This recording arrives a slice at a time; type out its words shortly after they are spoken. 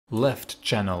left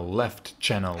channel.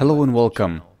 Hello and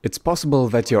welcome. It's possible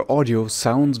that your audio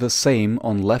sounds the same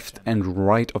on left and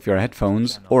right of your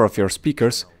headphones or of your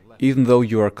speakers, even though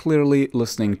you are clearly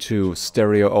listening to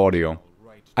stereo audio.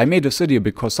 I made this video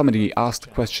because somebody asked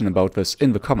a question about this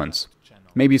in the comments.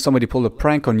 Maybe somebody pulled a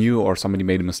prank on you or somebody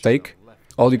made a mistake.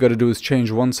 All you gotta do is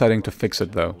change one setting to fix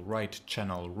it though. Right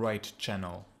channel.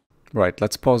 Right,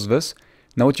 let's pause this.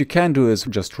 Now what you can do is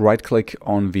just right-click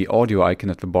on the audio icon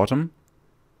at the bottom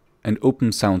and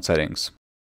open sound settings.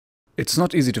 It's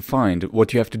not easy to find.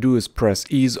 What you have to do is press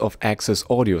ease of access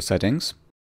audio settings.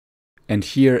 And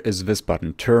here is this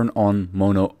button, turn on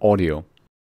mono audio.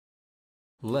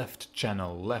 Left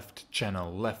channel. Right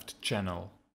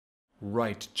channel.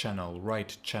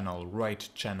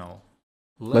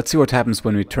 Let's see what happens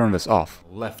when we turn this off.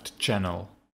 Left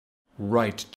channel.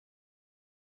 Right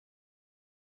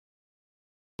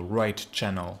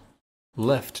channel.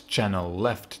 Left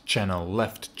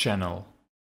channel.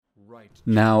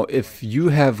 Now, if you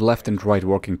have left and right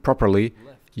working properly,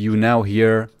 you now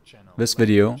hear this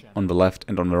video on the left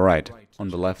and on the right. On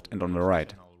the left and on the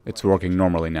right. It's working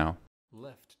normally now.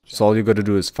 So all you gotta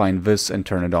do is find this and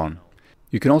turn it on.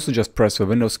 You can also just press the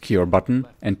Windows key or button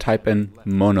and type in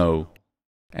mono.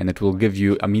 And it will give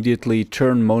you immediately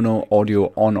turn mono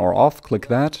audio on or off. Click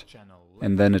that.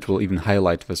 And then it will even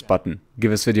highlight this button. Give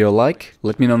this video a like,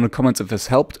 let me know in the comments if this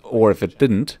helped or if it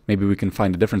didn't. Maybe we can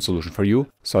find a different solution for you.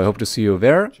 So I hope to see you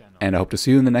there, and I hope to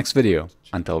see you in the next video.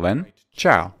 Until then,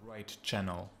 ciao! Right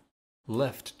channel.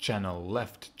 Left channel.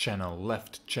 Right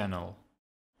channel.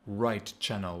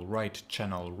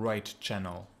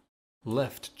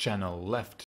 Left channel.